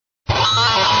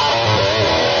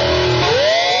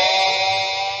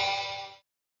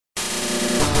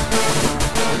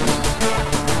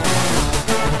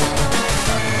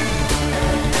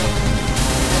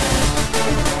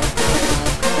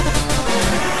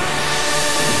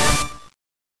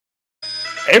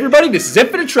Hey everybody, this is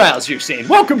Infinite Trials here saying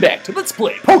welcome back to Let's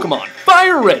Play Pokemon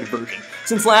FireRed version.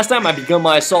 Since last time, I've begun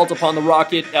my assault upon the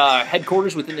Rocket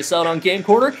headquarters within the Celadon Game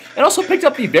Corner, and also picked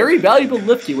up the very valuable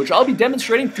lift key, which I'll be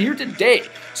demonstrating here today.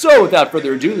 So without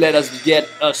further ado, let us get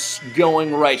us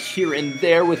going right here and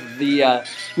there with the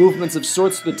movements of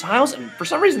sorts to the tiles, and for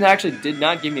some reason that actually did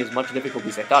not give me as much difficulty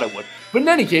as I thought it would. But in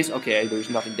any case, okay, there's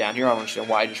nothing down here. I don't understand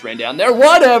why I just ran down there.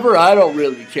 Whatever, I don't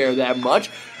really care that much.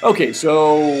 Okay,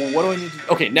 so what do I need to do?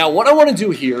 Okay, now what I want to do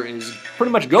here is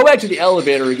pretty much go back to the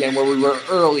elevator again where we were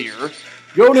earlier.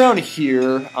 Go down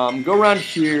here, go around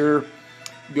here,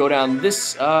 go down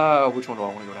this, which one do I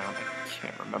want to go down? I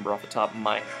can't remember off the top of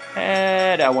my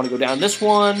head. I want to go down this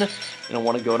one, and I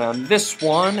want to go down this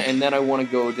one, and then I want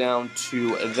to go down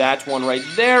to that one right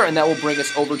there, and that will bring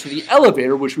us over to the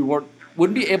elevator, which we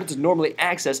wouldn't be able to normally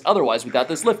access otherwise without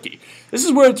this lift key. This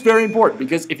is where it's very important,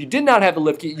 because if you did not have the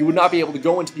lift key, you would not be able to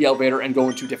go into the elevator and go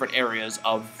into different areas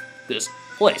of this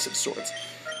place of sorts.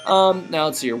 Now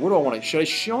let's see here. What do I want to? Should I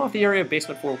show off the area of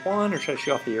basement 401 or should I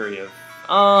show off the area of?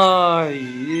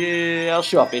 Yeah, I'll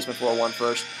show off basement 401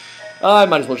 first. I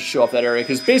might as well just show off that area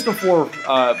because basement 4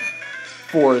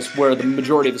 is where the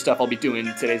majority of the stuff I'll be doing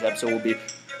in today's episode will be.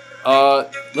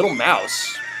 Little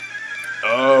mouse.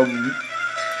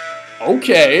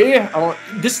 Okay.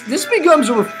 This becomes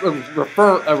a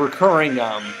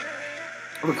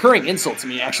recurring insult to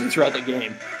me actually throughout the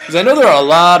game, because I know there are a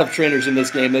lot of trainers in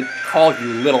this game that call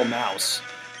you Little Mouse.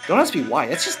 Don't ask me why.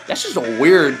 That's just a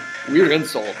weird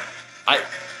insult.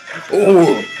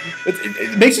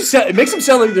 It makes them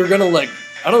sound like they're gonna, like,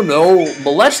 I don't know,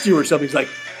 molest you or something. It's like,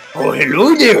 oh,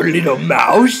 hello there, Little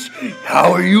Mouse.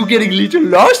 How are you getting a little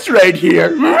lost right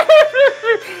here?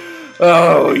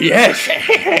 Oh yes,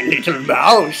 Little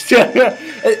Mouse.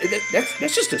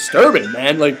 That's just disturbing,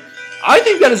 man. Like, I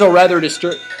think that is a rather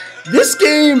disturbing. This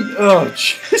game,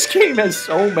 this game has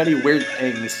so many weird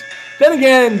things. Then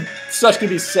again, such can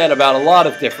be said about a lot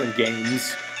of different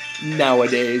games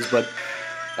nowadays, but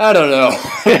I don't know.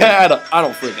 I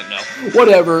don't freaking know.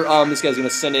 Whatever. This guy's gonna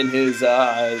send in his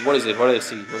what is it? What is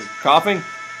he? Coughing?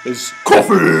 His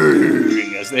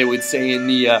coughing, as they would say in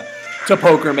the To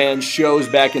Poker Man shows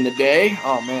back in the day.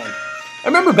 Oh man, I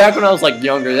remember back when I was like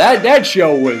younger. That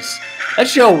show was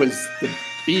the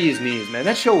bee's knees, man.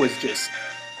 That show was just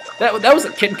that was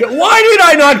a kid. Why did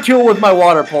I not kill with my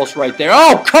water pulse right there?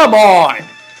 Oh, come on!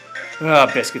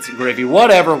 Biscuits and gravy.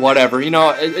 Whatever. You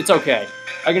know, it's okay.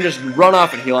 I can just run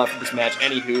off and heal after this match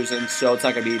anywho's, and so it's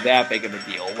not gonna be that big of a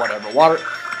deal. Whatever. Whatever.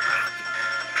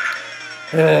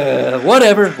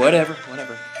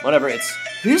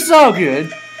 This is all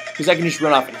good because I can just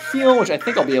run off and heal, which I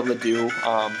think I'll be able to do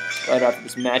right after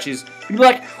this match. You'd be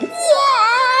like, why?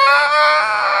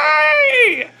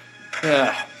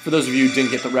 For those of you who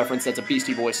didn't get the reference, that's a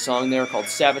Beastie Boys song there called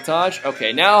Sabotage.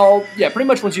 Okay, now, yeah, pretty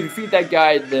much once you defeat that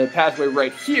guy, the pathway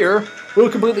right here will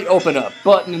completely open up.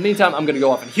 But in the meantime, I'm going to go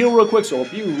off and heal real quick, so I'll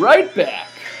be right back.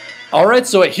 Alright,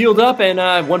 so it healed up, and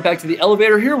I went back to the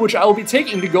elevator here, which I will be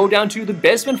taking to go down to the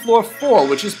basement floor 4,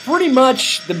 which is pretty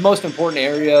much the most important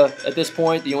area at this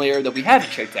point, the only area that we haven't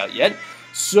checked out yet.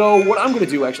 So what I'm going to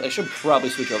do, actually, I should probably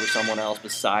switch over to someone else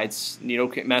besides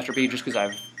Nito Master P, just because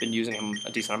I've been using him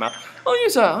a decent amount.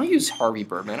 I'll use Harvey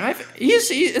Birdman.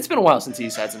 It's been a while since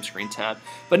he's had some screen time.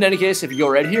 But in any case, if you go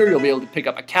right here, you'll be able to pick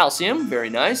up a calcium. Very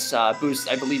nice. Boost,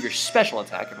 I believe, your special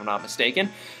attack, if I'm not mistaken.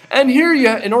 And here,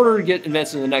 in order to get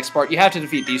advanced in the next part, you have to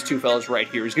defeat these two fellas right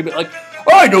here. He's going to be like,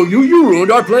 I know you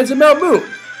ruined our plans at Mount Moon.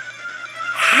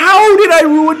 How did I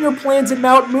ruin your plans at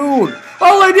Mount Moon?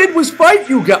 All I did was fight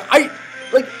you guys.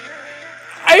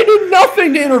 I did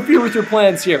nothing to interfere with your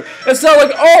plans here. It's not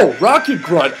like, oh, Rocket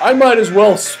Grunt, I might as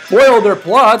well spoil their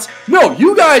plots. No,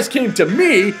 you guys came to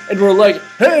me and were like,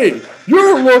 hey,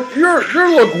 you look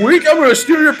weak. I'm gonna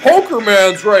steal your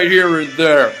Pokermans right here and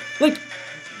there. Like,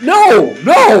 no.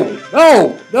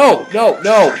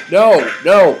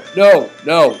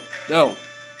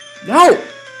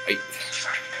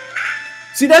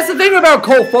 See, that's the thing about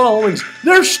cult followings.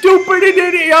 They're stupid and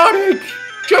idiotic.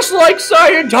 Just like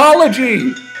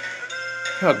Scientology!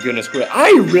 Oh, goodness gracious.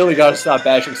 I really gotta stop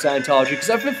bashing Scientology, because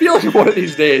I feel like one of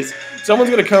these days, someone's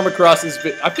gonna come across this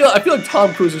video. I feel like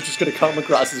Tom Cruise is just gonna come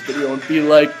across this video and be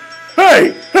like,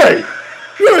 hey,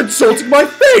 you're insulting my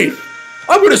faith!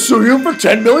 I'm gonna sue you for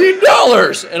 $10 million!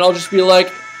 And I'll just be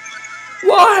like,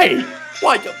 why?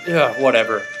 Yeah,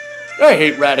 whatever. I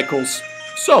hate radicals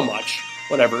so much.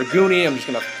 Whatever, a Goonie, I'm just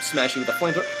gonna smash you with a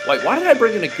flamethrower. Wait, why did I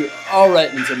bring in a Goonie?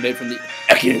 Alright, intimidate from the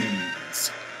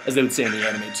Ekans, as they would say in the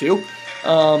anime too.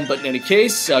 But in any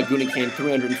case, Goonikane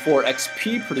 304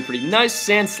 XP, pretty nice.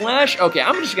 Sand Slash. Okay,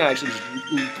 I'm just gonna actually just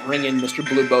bring in Mr.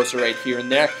 Blue Bosa right here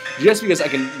and there, just because I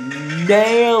can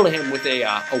nail him with a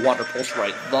Water Pulse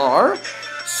right there.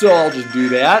 So I'll just do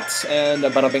that, and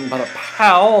bada bing bada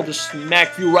pow, I'll just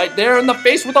smack you right there in the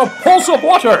face with a Pulse of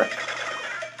Water.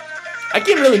 I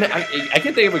can't really, I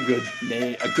can't think of a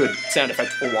good sound effect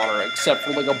for water, except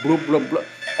for like a bloop bloop bloop.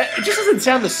 It just doesn't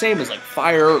sound the same as like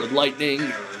fire or lightning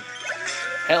or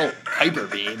hell, Hyper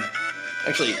Beam.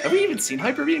 Actually, have we even seen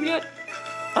Hyper Beam yet?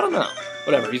 I don't know.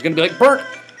 Whatever. He's gonna be like burnt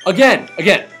again.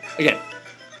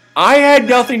 I had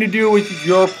nothing to do with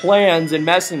your plans and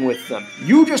messing with them.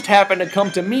 You just happened to come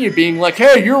to me being like,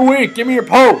 hey, you're weak, give me your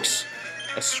pokes.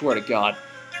 I swear to God.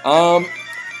 Well,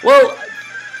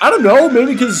 I don't know,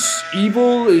 maybe because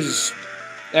evil is...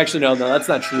 Actually, no, that's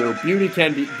not true. Beauty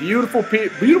can be... Beautiful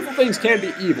things can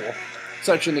be evil.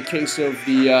 Such in the case of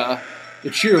the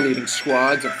cheerleading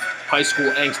squads of high school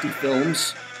angsty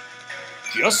films.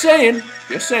 Just saying.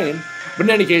 But in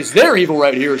any case, their evil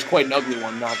right here is quite an ugly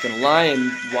one, not gonna lie,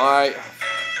 and why...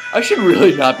 I should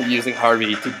really not be using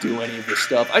Harvey to do any of this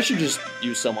stuff. I should just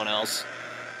use someone else.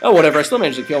 Oh, whatever, I still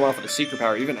managed to kill him off with a secret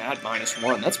power, even at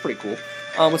 -1. That's pretty cool.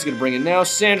 What's he gonna bring in now?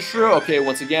 Sandshrew. Okay,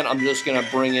 once again, I'm just gonna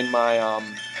bring in my,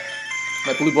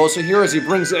 my Blue Bosa here as he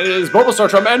brings in his Bulbasaur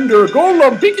Charmander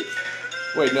Golem Pikachu.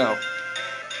 Wait, no.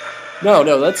 No,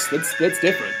 that's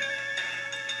different.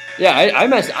 Yeah,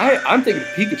 I'm thinking of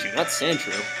Pikachu, not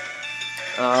Sandshrew.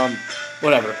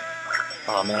 Whatever.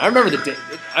 Oh man, I remember the day.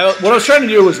 What I was trying to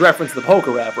do was reference the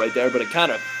Poké Rap right there, but it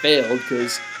kind of failed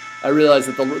because I realized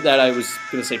that I was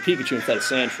gonna say Pikachu instead of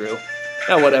Sandshrew.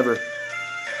 Oh, whatever.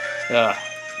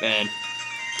 Man,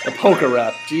 the Poké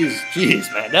Rap.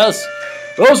 Jeez, man,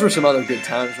 those were some other good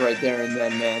times right there. And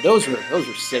then, man, those were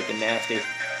sick and nasty.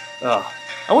 I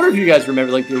wonder if you guys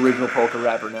remember like the original Poké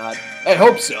Rap or not. I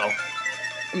hope so.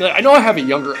 I mean, I know I have a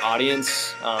younger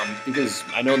audience, because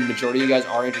I know the majority of you guys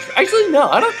are interested. Actually, no,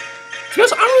 I don't.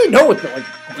 Because I don't really know what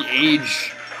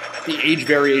the age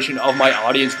variation of my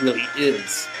audience really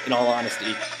is. In all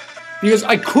honesty, because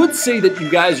I could say that you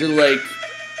guys are like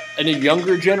in a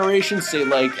younger generation, say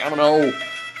like I don't know,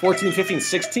 14, 15,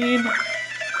 16.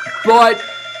 But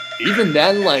even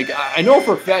then, like I know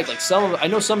for a fact, like I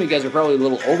know some of you guys are probably a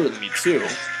little older than me too.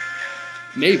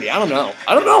 Maybe, I don't know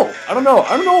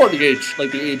what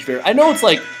the age vary. I know it's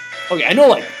like, okay, I know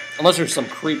like, unless there's some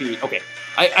creepy, okay,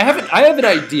 I have an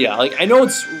idea, like, I know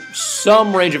it's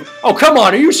some range of, oh, come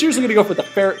on, are you seriously gonna go for the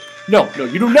fair, no,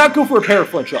 you do not go for a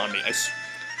paraflinch on me,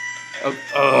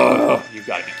 you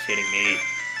gotta be kidding me,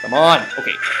 come on,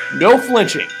 okay, no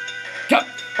flinching,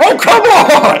 oh, come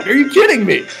on, are you kidding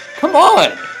me, come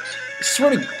on, I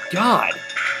swear to God.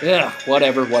 Yeah,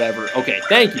 whatever. Okay,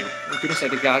 thank you. Oh goodness, I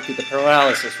got the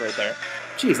paralysis right there.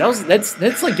 Jeez,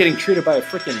 that's like getting treated by a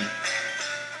freaking...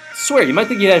 I swear, you might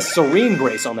think he has Serene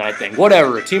Grace on that thing.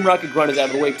 Whatever. Team Rocket Grunt is out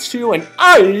of the way too, and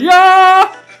I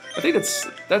think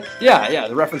yeah,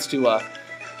 the reference to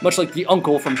much like the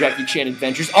uncle from Jackie Chan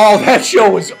Adventures. Oh, that show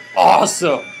was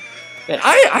awesome. Man,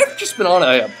 I've just been on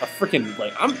a freaking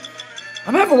like I'm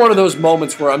having one of those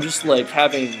moments where I'm just like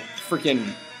having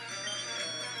freaking.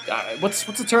 What's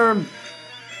the term?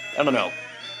 I don't know.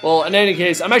 Well, in any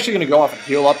case, I'm actually going to go off and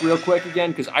heal up real quick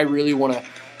again, because I really want to...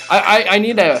 I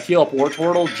need to heal up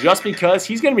Wartortle, just because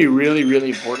he's going to be really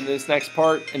important in this next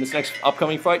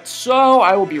upcoming fight, so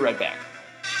I will be right back.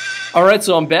 Alright,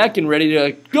 so I'm back and ready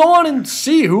to go on and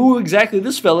see who exactly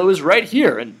this fellow is right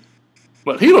here, and...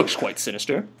 Well, he looks quite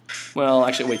sinister. Well,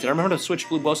 actually, wait, did I remember to switch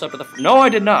Blue Boss up at the... No, I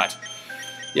did not.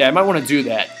 Yeah, I might want to do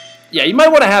that. Yeah, you might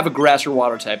want to have a grass or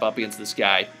water type up against this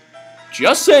guy.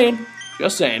 Just saying.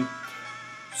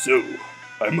 So,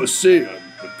 I must say I'm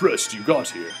impressed you got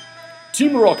here.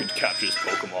 Team Rocket captures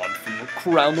Pokemon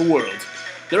from around the world.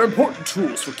 They're important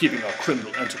tools for keeping our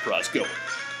criminal enterprise going.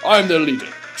 I'm their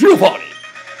leader, Giovanni.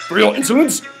 For your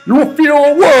insolence, you will feel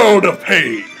a world of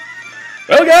pain.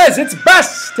 Well, guys, it's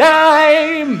best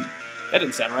time! That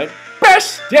didn't sound right.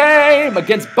 Best time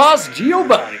against Boss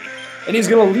Giovanni. And he's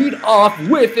going to lead off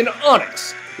with an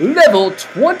Onix, level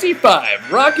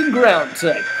 25, rock and ground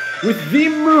type, with the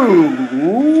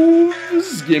moves.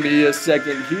 Give me a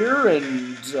second here,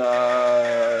 and,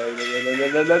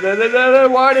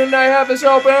 why didn't I have this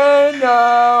open?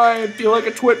 I feel like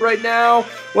a twit right now.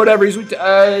 Whatever, he's with,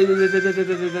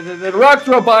 Rock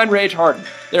Throw, Bind, Rage, Harden.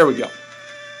 There we go.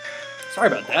 Sorry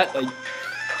about that.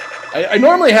 I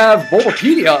normally have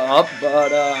Bulbapedia up, but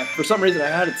for some reason I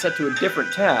had it set to a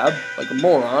different tab, like a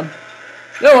moron.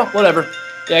 No, well, whatever.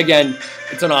 Yeah, again,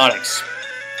 it's an Onix.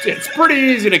 It's pretty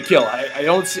easy to kill. I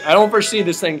don't foresee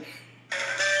this thing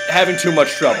having too much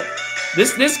trouble.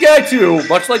 This guy too,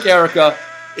 much like Erica,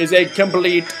 is a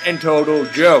complete and total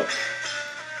joke.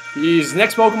 His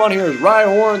next Pokemon here is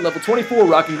Rhyhorn, level 24,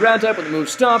 Rocking Ground type with the move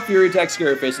Stomp, Fury Attack,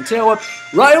 Scary Face, and Tail Whip.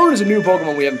 Rhyhorn is a new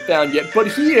Pokemon we haven't found yet,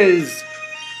 but he is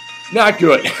not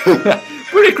good.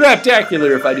 Pretty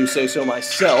craptacular, if I do say so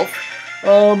myself.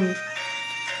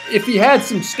 If he had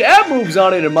some stab moves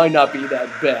on it, it might not be that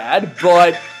bad,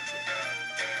 but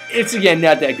it's, again,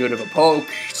 not that good of a poke.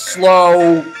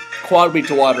 Slow, quad weak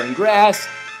to water and grass.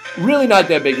 Really not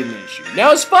that big of an issue.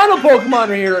 Now, his final Pokemon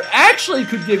right here actually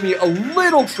could give me a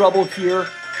little trouble here,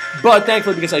 but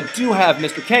thankfully, because I do have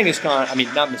Mr. Kangaskhan, I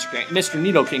mean, not Mr. Mr.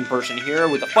 Nidoking person here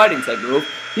with a fighting type move,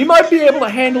 he might be able to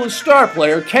handle his star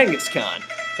player, Kangaskhan.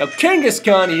 Now,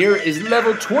 Kangaskhan here is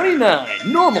level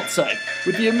 29, normal type,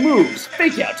 with the moves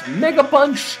Fake Out, Mega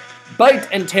Punch, Bite,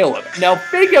 and Tail Whip. Now,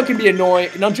 Fake Out can be annoying.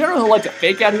 Now, generally, he'll like to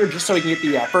Fake Out here just so he can get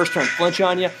the first turn flinch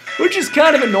on you, which is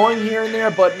kind of annoying here and there,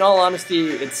 but in all honesty,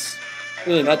 it's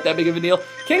really not that big of a deal.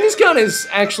 Kangaskhan is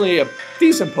actually a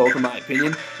decent poke, in my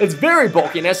opinion. It's very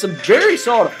bulky and has some very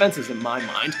solid offenses in my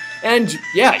mind. And,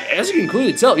 yeah, as you can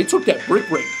clearly tell, he took that Brick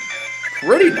Break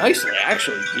pretty nicely,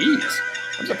 actually. Jeez.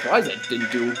 I'm surprised that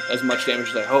didn't do as much damage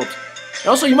as I hoped. And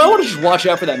also, you might want to just watch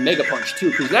out for that Mega Punch, too,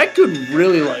 because that could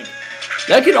really, like,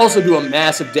 that could also do a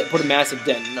massive put a massive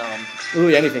dent in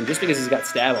really anything, just because he's got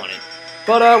stab on it.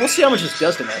 But we'll see how much this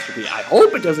does to Master P. I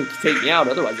hope it doesn't take me out,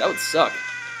 otherwise that would suck.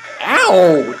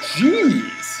 Ow!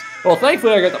 Jeez! Well,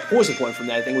 thankfully I got the poison point from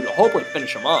that thing, which will hopefully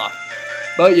finish him off.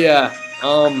 But yeah,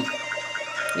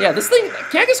 yeah, this thing,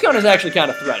 Kangaskhan is actually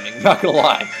kind of threatening, I'm not gonna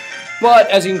lie.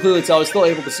 But, as you can clearly tell, I was still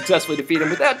able to successfully defeat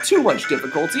him without too much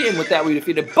difficulty, and with that we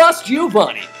defeated Bust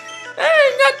Giovanni.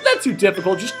 Not too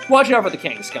difficult, just watch out for the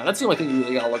Kangaskhan. That's the only thing you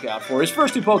really gotta look out for. His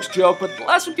first two pokes joke, but the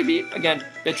last one can be, again,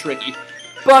 a bit tricky.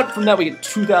 But from that we get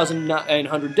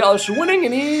 $2,900 for winning,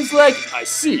 and he's like, I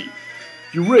see.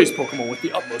 You raise Pokemon with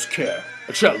the utmost care.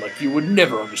 A child like you would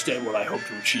never understand what I hope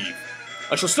to achieve.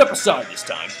 I shall step aside this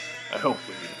time. I hope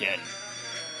we meet again.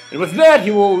 And with that,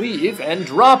 he will leave and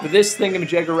drop this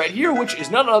thingamajigger right here, which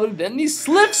is none other than the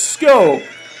Slip Scope.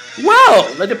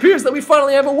 Well, it appears that we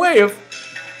finally have a way of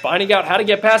finding out how to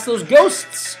get past those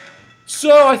ghosts.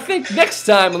 So I think next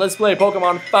time when Let's Play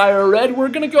Pokemon Fire Red, we're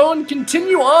going to go and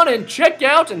continue on and check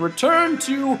out and return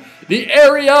to the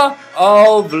area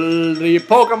of the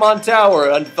Pokemon Tower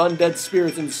and Undead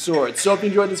Spirits and Swords. So if you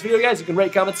enjoyed this video, guys, you can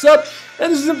rate, comment, sub.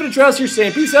 And this is Infinite Trust here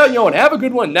saying peace out, and have a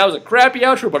good one. That was a crappy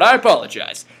outro, but I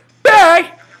apologize.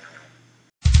 Bye!